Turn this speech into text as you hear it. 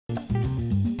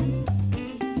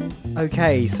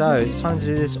Okay, so it's time to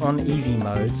do this on easy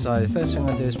mode. So the first thing I'm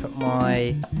going to do is put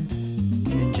my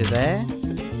ninja there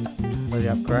for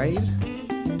the upgrade.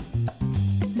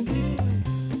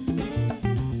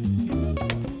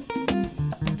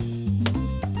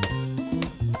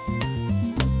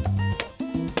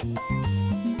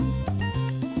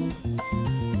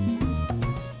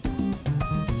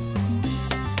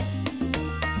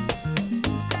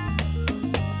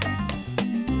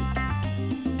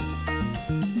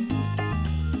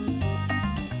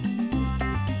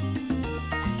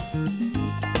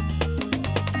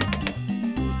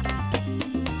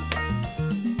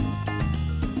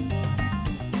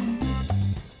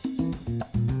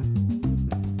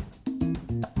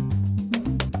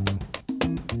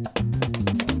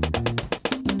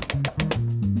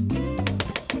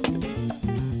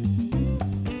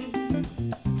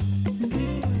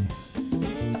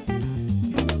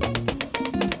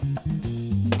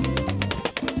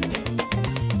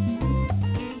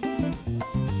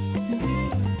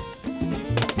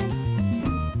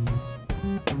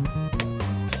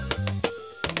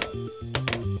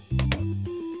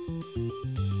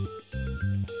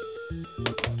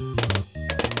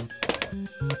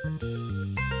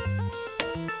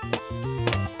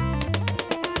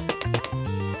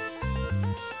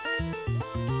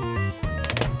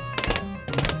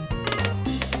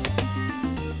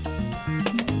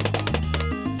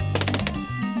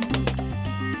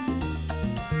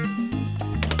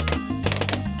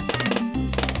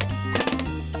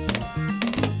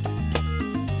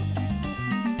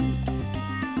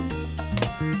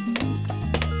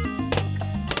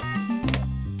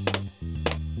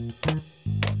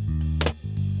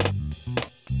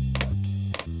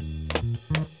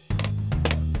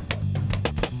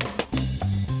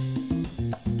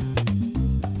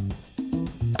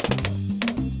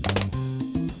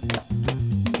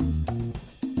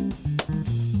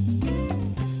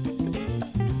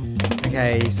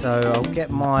 Okay, so I'll get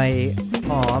my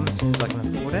farm as soon as I can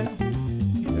afford it.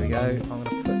 There we go. I'm going to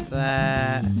put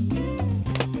that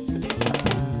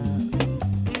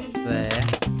there.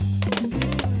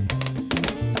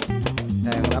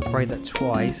 Okay, I'm going to upgrade that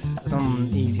twice. As I'm on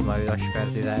easy mode, I should be able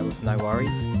to do that with no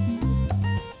worries.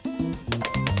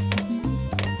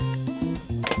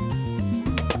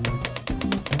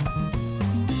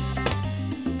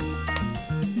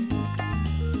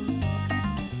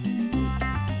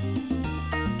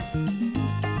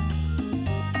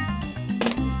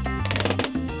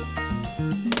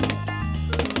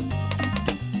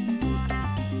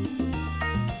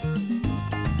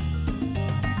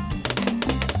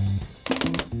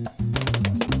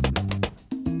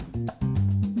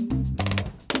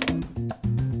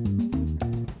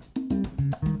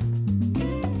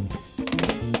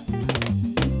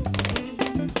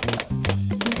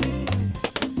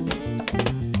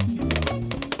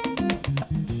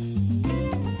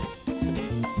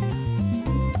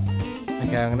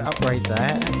 Okay, I'm going to upgrade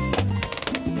that,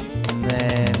 and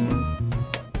then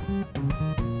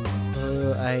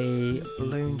put a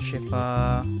balloon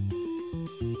chipper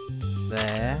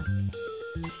there.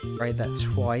 Upgrade that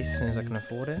twice as soon as I can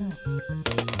afford it.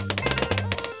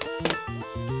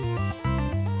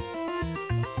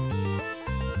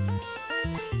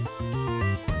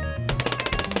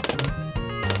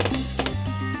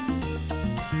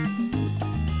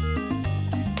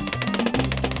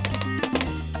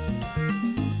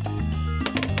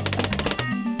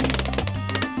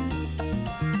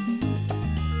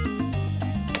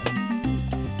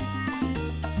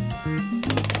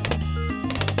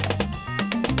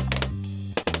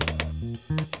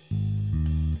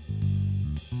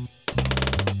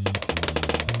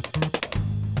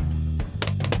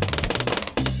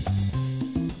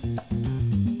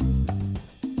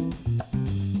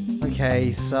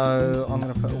 Okay, so I'm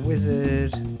going to put a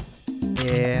wizard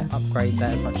here, upgrade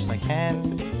that as much as I can.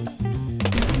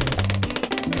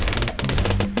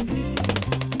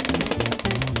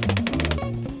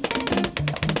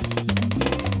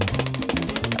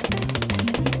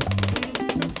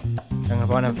 I'm going to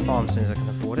buy another farm as soon as I can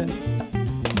afford it.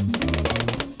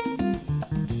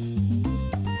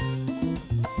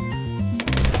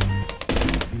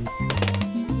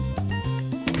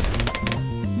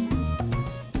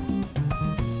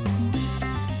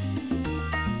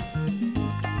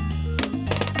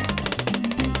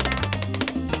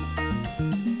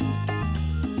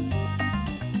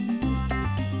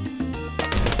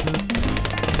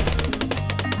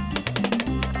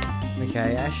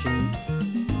 Okay, actually,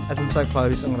 as I'm so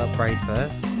close, I'm going to upgrade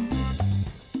first.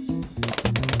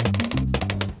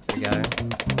 There we go.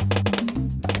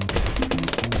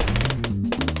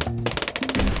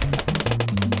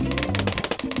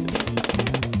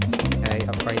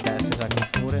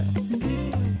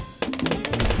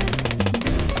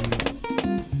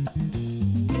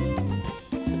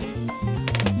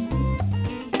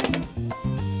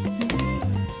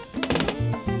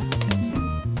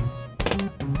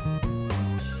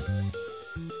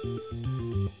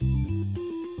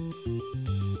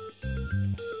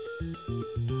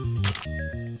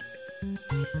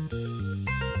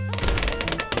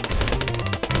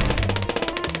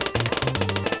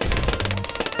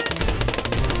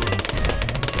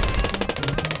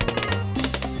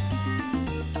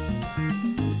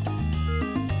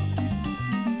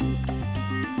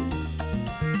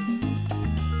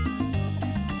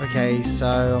 Okay,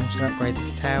 so I'm just going to upgrade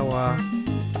this tower.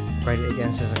 Upgrade it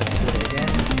again so I can afford it again.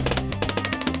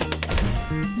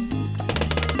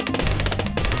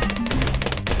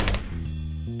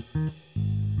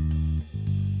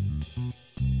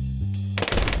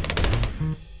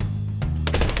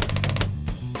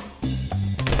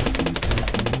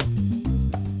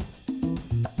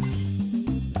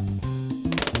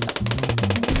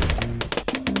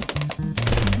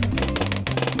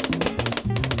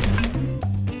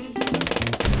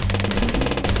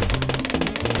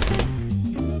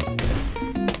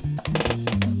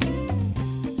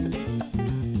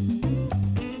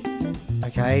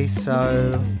 Okay,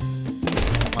 so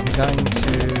I'm going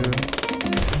to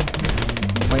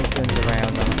wait for them to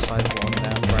round on the side one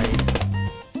downgrade.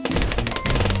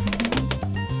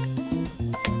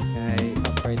 Okay,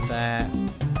 upgrade that,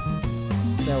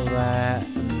 sell that,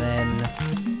 and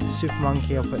then Super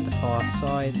Monkey I'll put at the far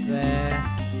side there.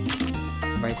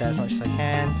 Upgrade that as much as I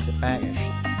can, sit back, it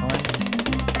should be fine.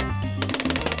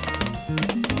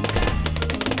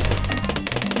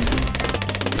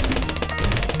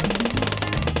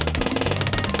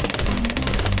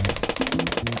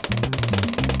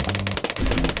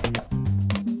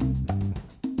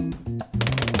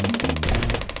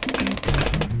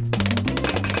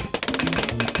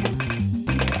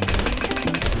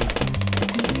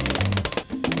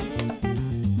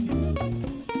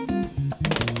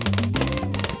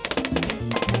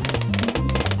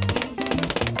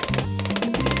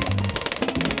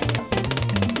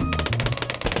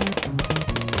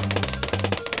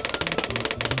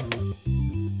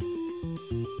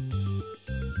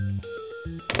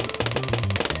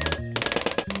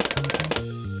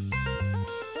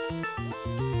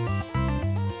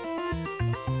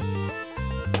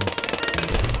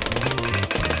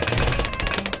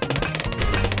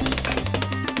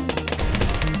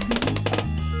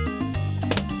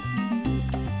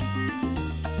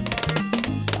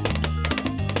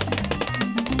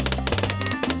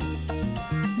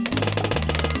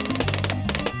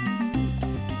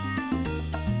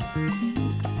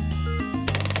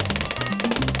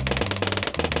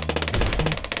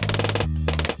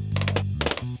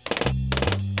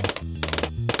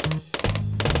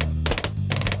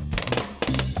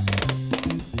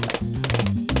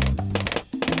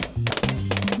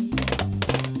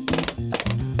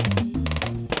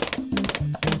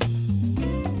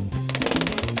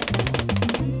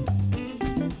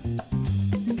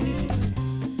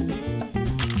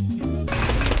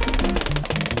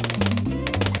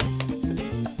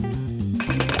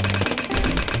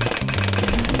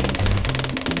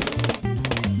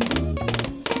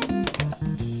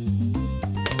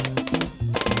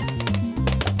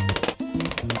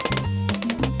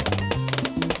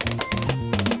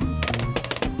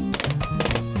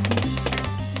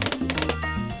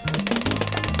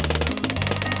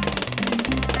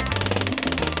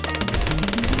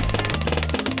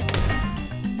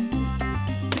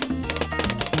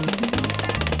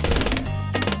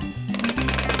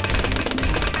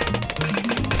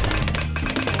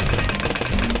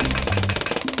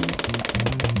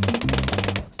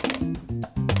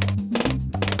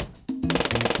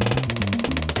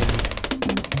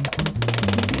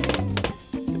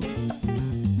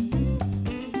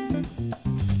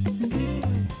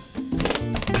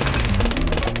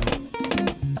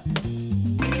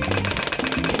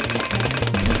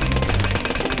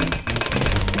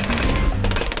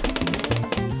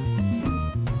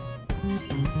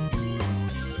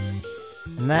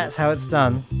 And that's how it's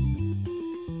done.